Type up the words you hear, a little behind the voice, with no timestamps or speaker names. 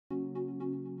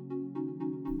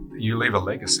you leave a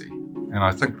legacy. And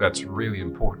I think that's really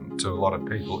important to a lot of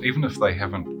people, even if they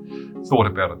haven't thought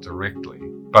about it directly.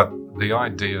 But the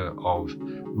idea of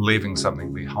leaving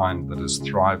something behind that is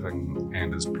thriving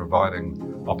and is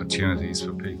providing opportunities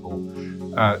for people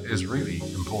is really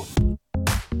important.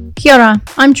 Kia ora,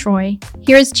 I'm Troy,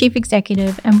 here as Chief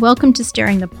Executive, and welcome to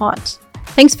Stirring the Pot.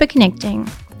 Thanks for connecting.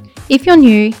 If you're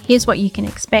new, here's what you can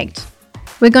expect.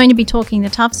 We're going to be talking the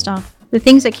tough stuff, the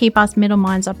things that keep us middle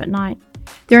minds up at night.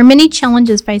 There are many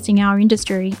challenges facing our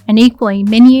industry and equally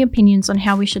many opinions on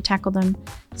how we should tackle them.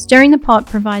 Stirring the Pot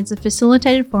provides a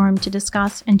facilitated forum to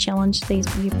discuss and challenge these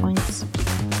viewpoints.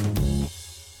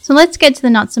 So let's get to the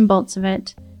nuts and bolts of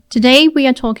it. Today we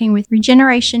are talking with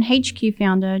Regeneration HQ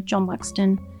founder John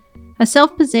Luxton, a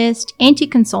self-possessed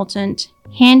anti-consultant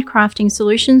handcrafting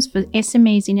solutions for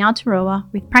SMEs in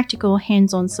Aotearoa with practical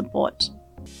hands-on support.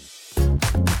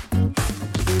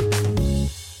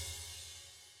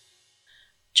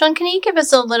 John, can you give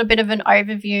us a little bit of an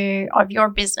overview of your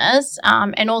business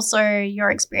and also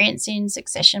your experience in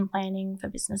succession planning for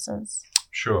businesses?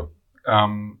 Sure.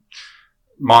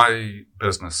 My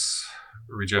business,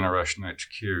 Regeneration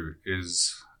HQ,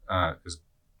 is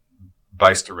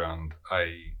based around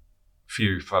a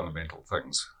few fundamental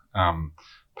things.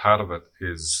 Part of it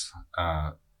is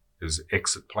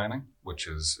exit planning, which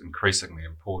is increasingly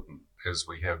important as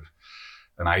we have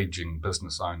an aging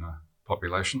business owner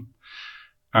population.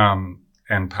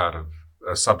 And part of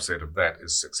a subset of that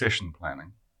is succession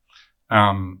planning.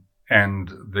 And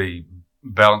the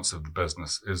balance of the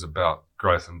business is about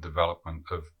growth and development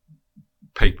of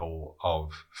people,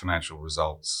 of financial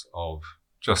results, of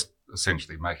just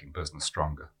essentially making business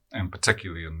stronger, and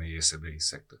particularly in the SME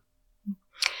sector.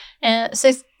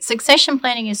 So succession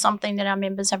planning is something that our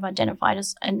members have identified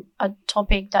as a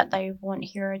topic that they want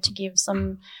Hero to give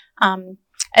some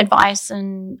advice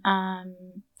and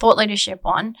thought leadership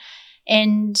on.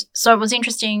 And so it was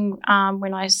interesting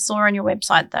when I saw on your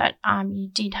website that you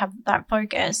did have that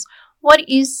focus. What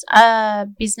is a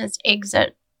business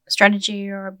exit strategy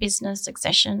or a business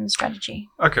succession strategy?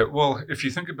 Okay, well, if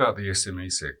you think about the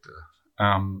SME sector,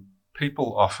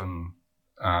 people often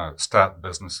start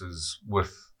businesses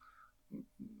with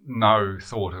no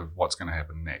thought of what's going to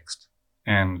happen next.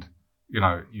 And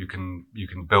you can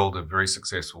build a very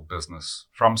successful business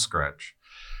from scratch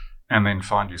and then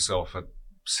find yourself at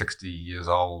 60 years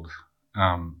old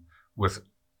with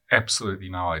absolutely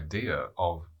no idea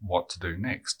of what to do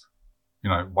next.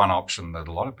 One option that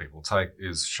a lot of people take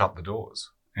is shut the doors.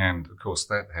 And of course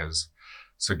that has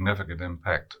significant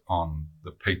impact on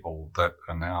the people that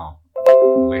are now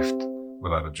left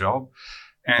without a job.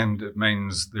 And it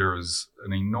means there is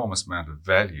an enormous amount of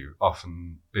value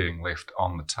often being left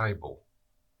on the table.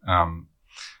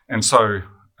 And so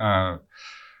a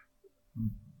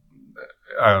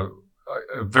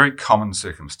very common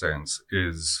circumstance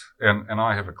is, and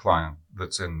I have a client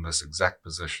that's in this exact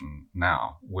position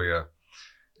now, where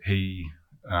he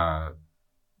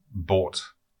bought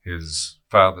his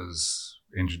father's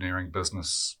engineering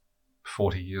business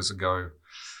 40 years ago,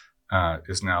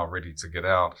 is now ready to get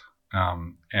out.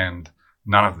 And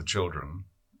none of the children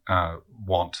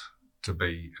want to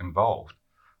be involved.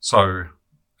 So,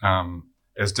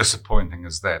 as disappointing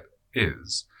as that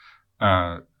is,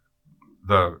 the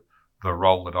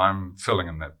role that I'm filling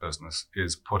in that business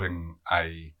is putting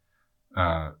a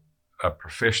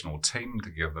professional team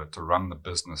together to run the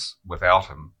business without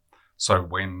him. So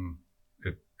when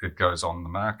it goes on the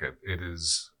market,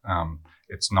 it's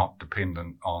not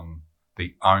dependent on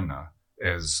the owner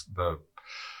as the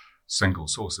single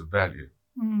source of value.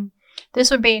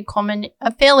 This would be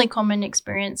a fairly common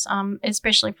experience,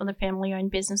 especially for the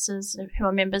family-owned businesses who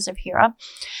are members of HERA.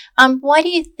 Why do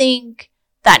you think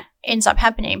that ends up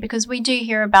happening? Because we do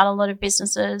hear about a lot of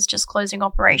businesses just closing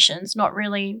operations, not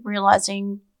really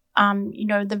realising,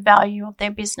 the value of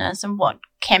their business and what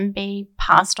can be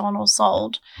passed on or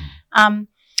sold.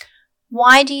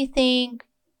 Why do you think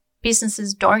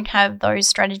businesses don't have those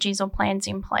strategies or plans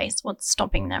in place? What's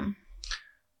stopping them?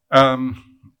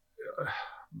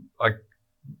 Like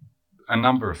a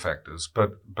number of factors,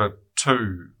 but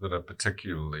two that are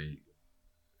particularly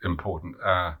important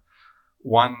are,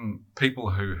 one,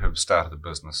 people who have started a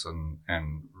business and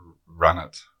run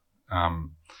it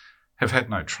have had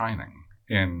no training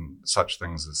in such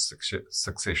things as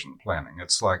succession planning.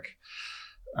 It's like,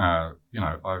 I've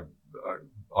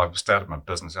started my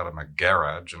business out of my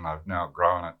garage and I've now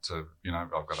grown it to,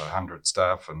 I've got 100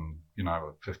 staff and,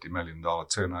 a $50 million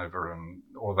turnover and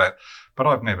all that. But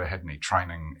I've never had any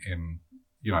training in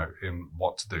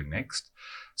what to do next.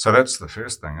 So that's the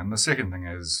first thing. And the second thing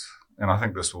is, and I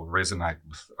think this will resonate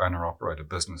with owner-operator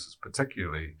businesses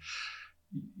particularly,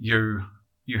 you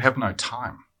have no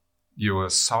time. You are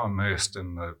so immersed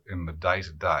in the day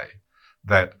to day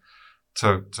that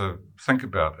to think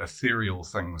about ethereal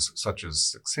things such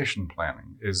as succession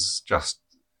planning is just,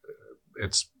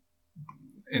 it's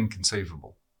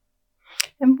inconceivable.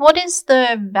 And what is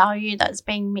the value that's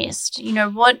being missed?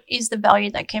 What is the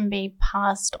value that can be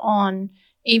passed on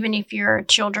even if your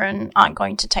children aren't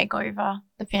going to take over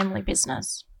the family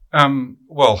business?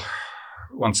 Well,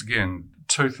 once again,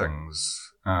 two things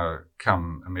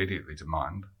come immediately to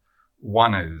mind.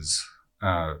 One is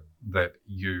that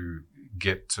you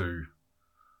get to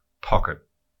pocket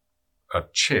a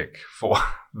check for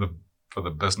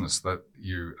the business that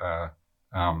you are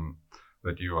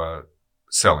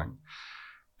selling,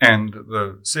 and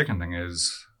the second thing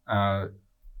is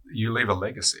you leave a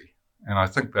legacy, and I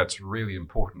think that's really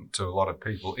important to a lot of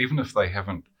people, even if they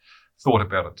haven't thought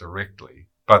about it directly.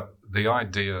 But the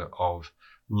idea of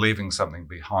leaving something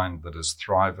behind that is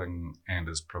thriving and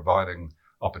is providing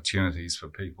opportunities for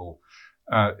people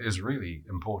is really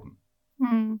important.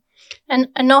 Mm.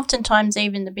 And oftentimes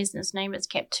even the business name is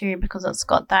kept too, because it's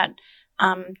got that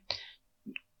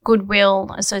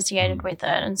goodwill associated with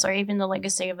it. And so even the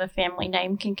legacy of a family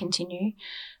name can continue.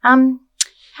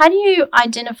 How do you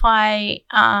identify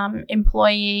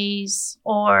employees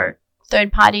or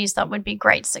third parties that would be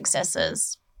great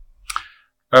successors?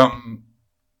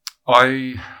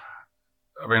 I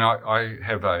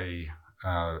have a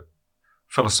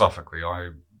philosophically,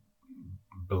 I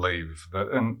believe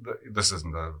that, and this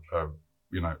isn't a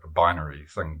binary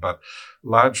thing, but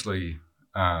largely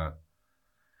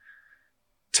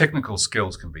technical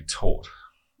skills can be taught,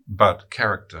 but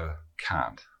character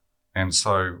can't. And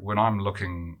so when I'm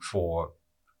looking for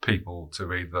people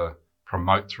to either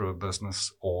promote through a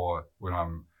business or when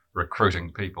I'm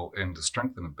recruiting people in to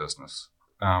strengthen a business,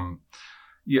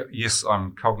 yes,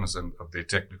 I'm cognizant of their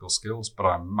technical skills, but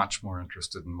I'm much more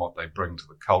interested in what they bring to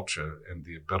the culture and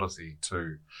the ability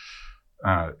to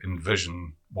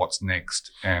envision what's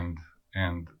next and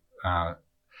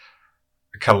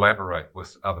collaborate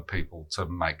with other people to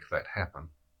make that happen.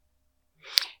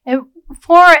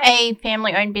 For a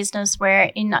family-owned business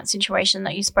where in that situation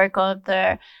that you spoke of,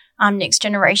 the next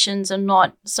generations are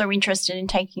not so interested in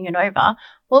taking it over,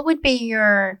 what would be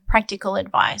your practical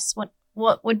advice?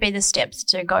 What would be the steps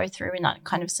to go through in that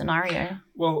kind of scenario?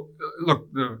 Well, look,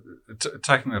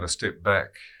 taking that a step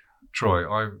back, Troy,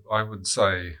 I would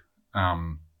say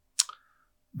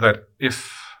that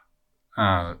if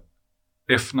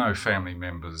no family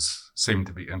members seem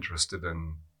to be interested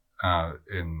in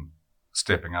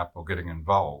stepping up or getting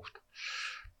involved,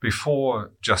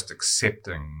 before just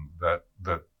accepting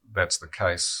that's the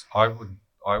case, I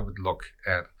would look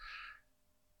at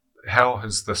how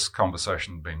has this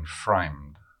conversation been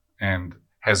framed, and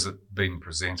has it been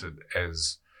presented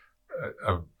as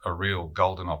a real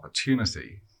golden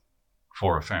opportunity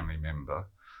for a family member,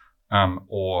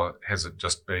 or has it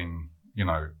just been,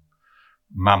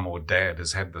 mum or dad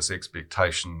has had this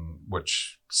expectation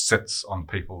which sits on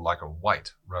people like a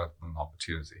weight rather than an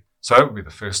opportunity. So that would be the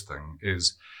first thing,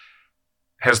 is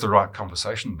has the right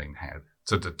conversation been had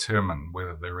to determine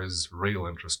whether there is real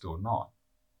interest or not?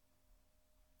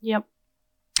 Yep.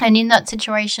 And in that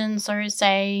situation, so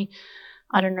say,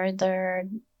 I don't know, their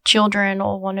children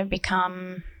all want to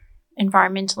become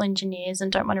environmental engineers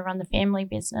and don't want to run the family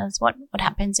business, what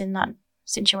happens in that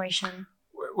situation?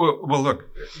 Well, look,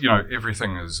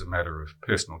 everything is a matter of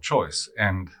personal choice,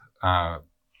 and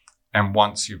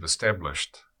once you've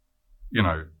established,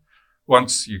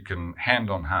 once you can hand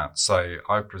on heart say,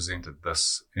 I presented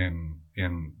this in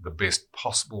the best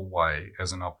possible way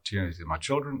as an opportunity to my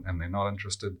children, and they're not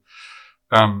interested,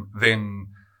 then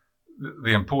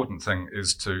the important thing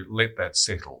is to let that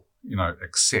settle.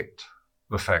 Accept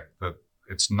the fact that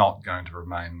it's not going to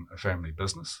remain a family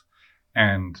business,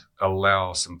 and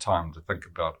allow some time to think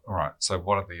about, all right, so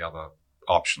what are the other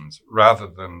options, rather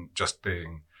than just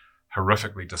being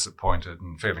horrifically disappointed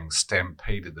and feeling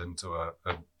stampeded into a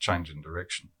change in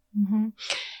direction. Mm-hmm.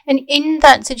 And in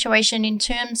that situation, in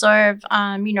terms of,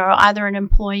 either an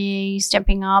employee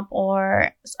stepping up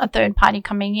or a third party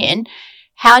coming in,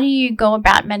 how do you go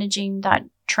about managing that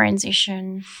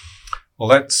transition? Well,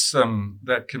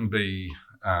 that can be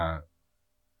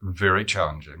very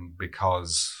challenging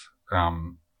because,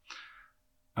 and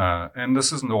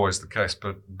this isn't always the case,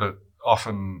 but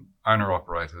often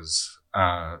owner-operators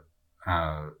are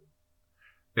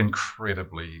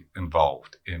incredibly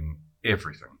involved in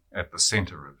everything, at the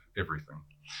centre of everything.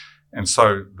 And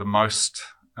so the most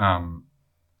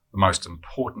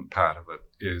important part of it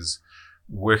is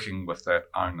working with that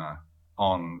owner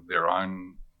on their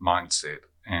own mindset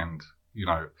and,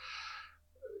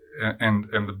 and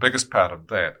the biggest part of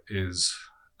that is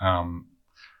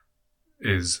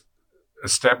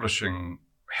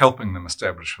helping them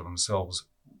establish for themselves,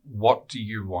 what do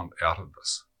you want out of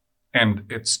this? And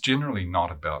it's generally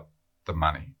not about the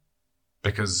money,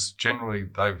 because generally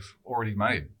they've already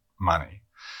made money,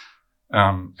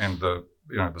 and the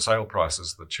sale price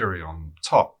is the cherry on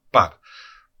top. But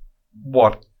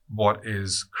what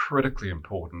is critically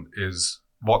important is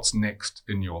what's next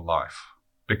in your life,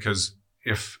 because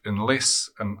unless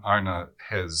an owner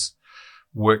has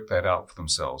worked that out for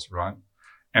themselves, right,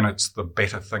 and it's the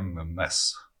better thing than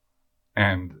this,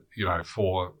 and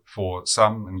for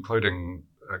some, including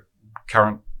a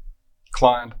current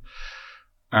client,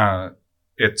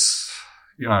 it's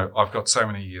I've got so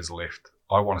many years left.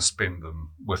 I want to spend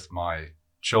them with my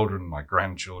children, my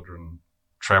grandchildren,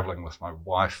 traveling with my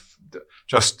wife,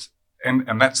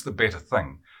 and that's the better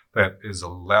thing, that is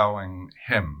allowing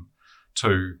him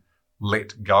to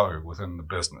let go within the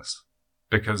business.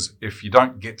 Because if you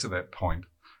don't get to that point,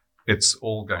 it's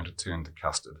all going to turn to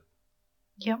custard.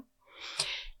 Yep.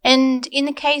 And in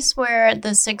the case where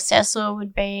the successor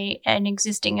would be an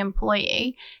existing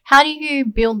employee, how do you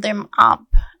build them up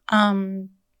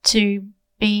to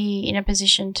be in a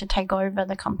position to take over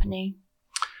the company?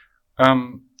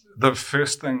 The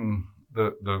first thing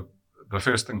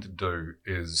to do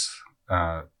is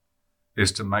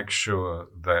to make sure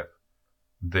that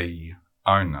the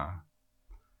owner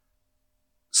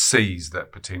sees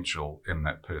that potential in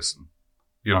that person.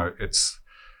 It's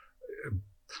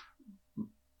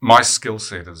my skill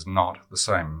set is not the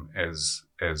same as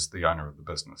the owner of the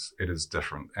business. It is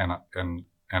different, and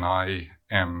I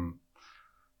am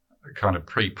kind of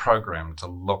pre-programmed to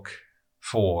look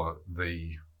for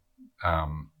the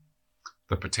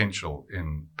potential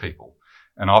in people.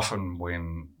 And often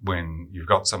when you've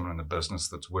got someone in the business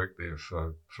that's worked there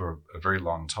for a very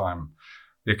long time,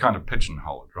 they're kind of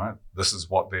pigeonholed, right? This is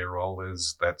what their role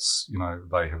is. That's,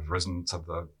 they have risen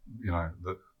to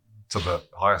to the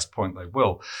highest point they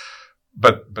will.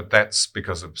 But that's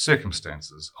because of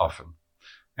circumstances often.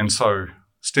 And so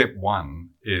step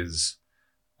one is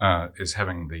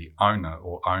having the owner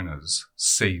or owners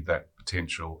see that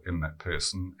potential in that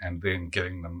person, and then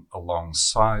getting them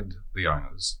alongside the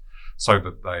owners so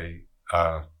that they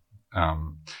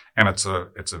and it's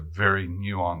a very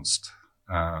nuanced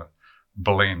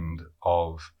blend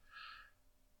of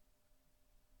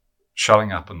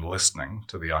showing up and listening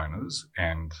to the owners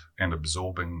and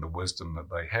absorbing the wisdom that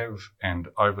they have, and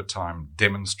over time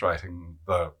demonstrating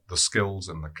the skills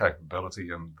and the capability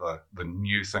and the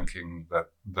new thinking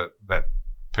that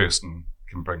person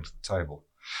can bring to the table.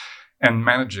 And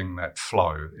managing that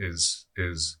flow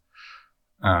is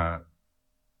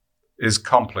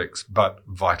complex but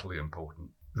vitally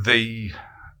important. The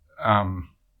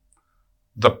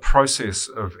process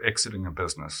of exiting a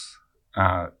business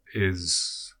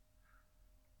is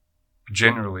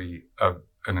generally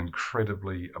an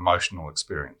incredibly emotional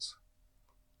experience,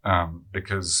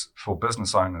 because for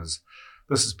business owners,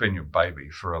 this has been your baby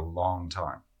for a long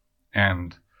time.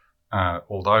 And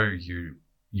although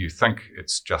you think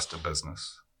it's just a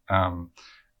business,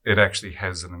 it actually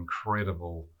has an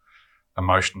incredible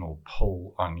emotional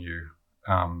pull on you.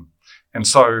 And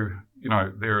so,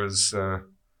 there's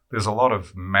a lot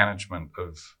of management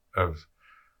of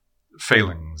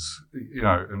feelings,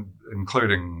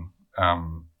 including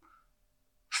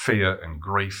fear and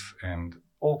grief and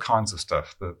all kinds of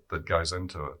stuff that goes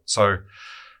into it. So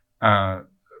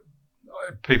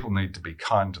people need to be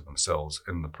kind to themselves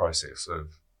in the process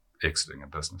of exiting a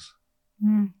business.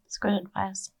 That's good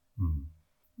advice.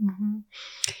 Mm-hmm.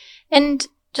 And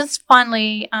just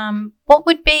finally, what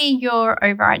would be your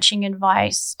overarching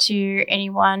advice to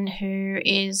anyone who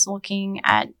is looking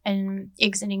at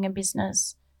exiting a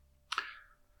business?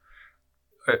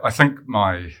 I think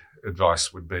my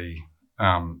advice would be,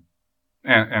 and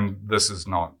this is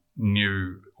not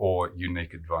new or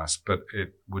unique advice, but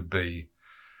it would be,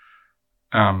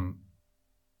 don't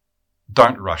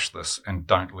rush this and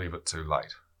don't leave it too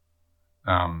late,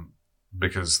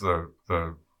 because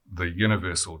the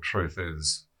universal truth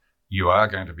is you are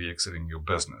going to be exiting your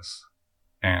business,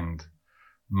 and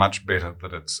much better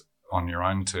that it's on your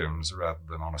own terms rather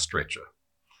than on a stretcher.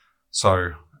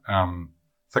 So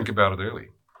think about it early.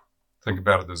 Think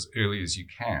about it as early as you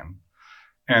can.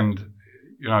 And,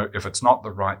 if it's not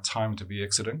the right time to be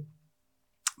exiting,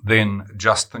 then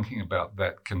just thinking about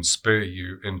that can spur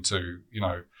you into,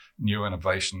 new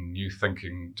innovation, new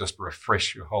thinking, just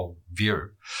refresh your whole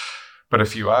view. But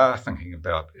if you are thinking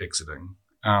about exiting,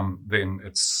 then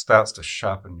it starts to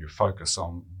sharpen your focus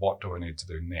on what do I need to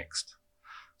do next.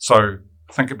 So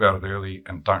think about it early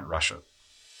and don't rush it.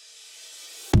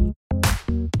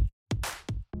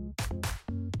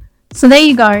 So there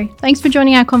you go. Thanks for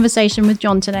joining our conversation with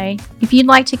John today. If you'd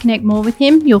like to connect more with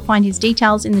him, you'll find his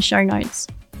details in the show notes.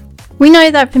 We know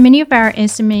that for many of our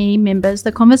SME members,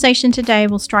 the conversation today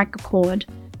will strike a chord,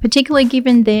 particularly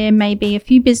given there may be a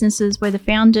few businesses where the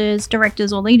founders,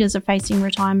 directors or leaders are facing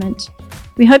retirement.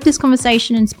 We hope this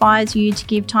conversation inspires you to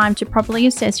give time to properly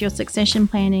assess your succession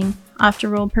planning.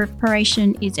 After all,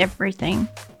 preparation is everything.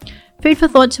 Food for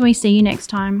thought till we see you next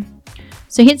time.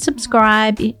 So hit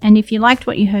subscribe, and if you liked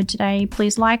what you heard today,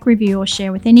 please like, review or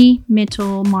share with any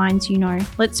mental minds you know.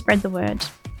 Let's spread the word.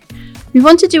 We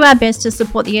want to do our best to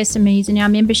support the SMEs in our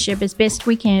membership as best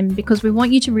we can because we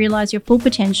want you to realise your full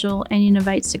potential and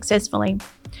innovate successfully.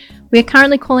 We are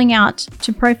currently calling out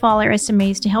to profile our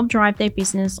SMEs to help drive their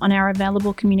business on our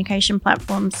available communication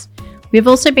platforms. We have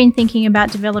also been thinking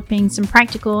about developing some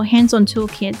practical hands-on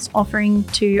toolkits offering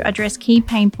to address key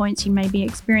pain points you may be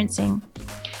experiencing.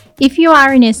 If you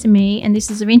are an SME and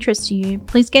this is of interest to you,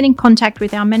 please get in contact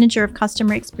with our Manager of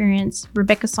Customer Experience,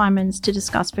 Rebecca Simons, to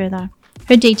discuss further.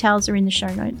 Her details are in the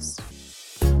show notes.